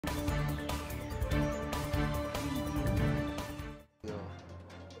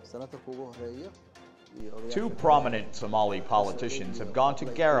Two prominent Somali politicians have gone to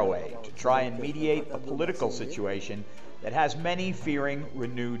Garowe to try and mediate a political situation that has many fearing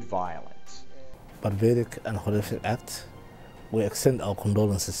renewed violence. Barbaric and horrific act. We extend our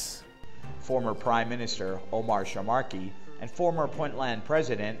condolences. Former Prime Minister Omar Shamarki and former Puntland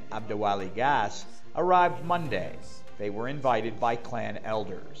President Abdewali Gas arrived Monday. They were invited by clan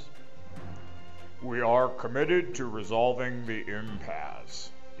elders. We are committed to resolving the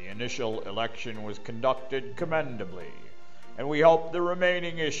impasse. The initial election was conducted commendably, and we hope the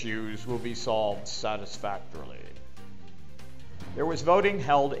remaining issues will be solved satisfactorily. There was voting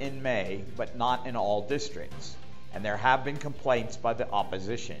held in May, but not in all districts, and there have been complaints by the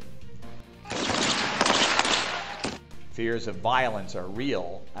opposition. Fears of violence are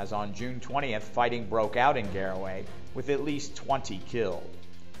real, as on June 20th, fighting broke out in Garowe with at least 20 killed.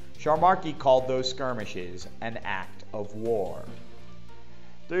 Shamarki called those skirmishes an act of war.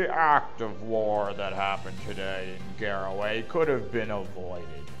 The act of war that happened today in Garowe could have been avoided.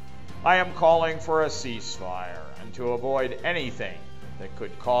 I am calling for a ceasefire and to avoid anything that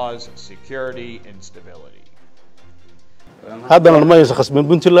could cause security instability.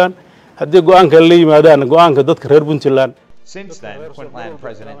 Since then, Puntland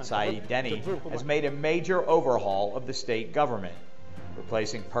President Saeed Deni has made a major overhaul of the state government,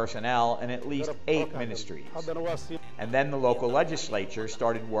 replacing personnel in at least 8 ministries. And then the local legislature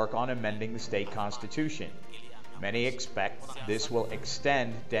started work on amending the state constitution. Many expect this will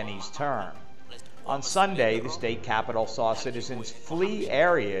extend Deni's term. On Sunday, the state capital saw citizens flee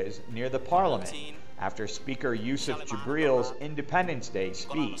areas near the parliament after Speaker Yusuf Jibril's Independence Day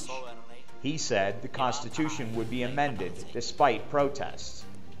speech. He said the constitution would be amended despite protests.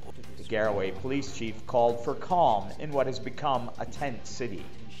 The Garowe police chief called for calm in what has become a tense city.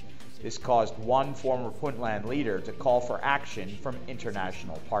 This caused one former Puntland leader to call for action from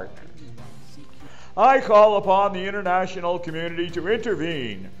international partners. I call upon the international community to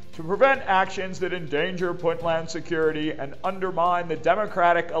intervene to prevent actions that endanger Puntland security and undermine the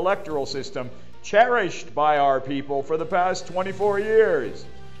democratic electoral system cherished by our people for the past 24 years.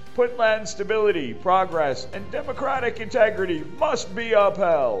 Puntland stability, progress, and democratic integrity must be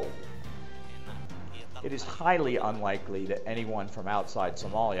upheld. It is highly unlikely that anyone from outside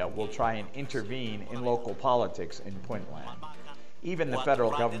Somalia will try and intervene in local politics in Puntland. Even the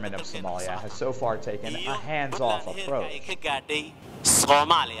federal government of Somalia has so far taken a hands-off approach.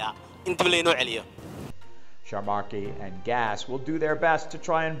 Shamarki and Gas will do their best to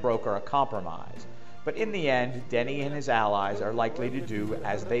try and broker a compromise, but in the end, Deni and his allies are likely to do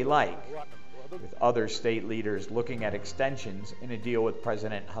as they like. With other state leaders looking at extensions in a deal with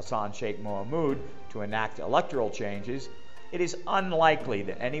President Hassan Sheikh Mohamud to enact electoral changes, it is unlikely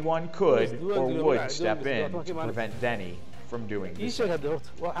that anyone could or would step in to prevent Deni from doing this.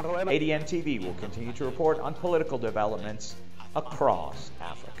 ADN TV will continue to report on political developments across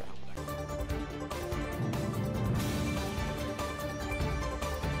Africa.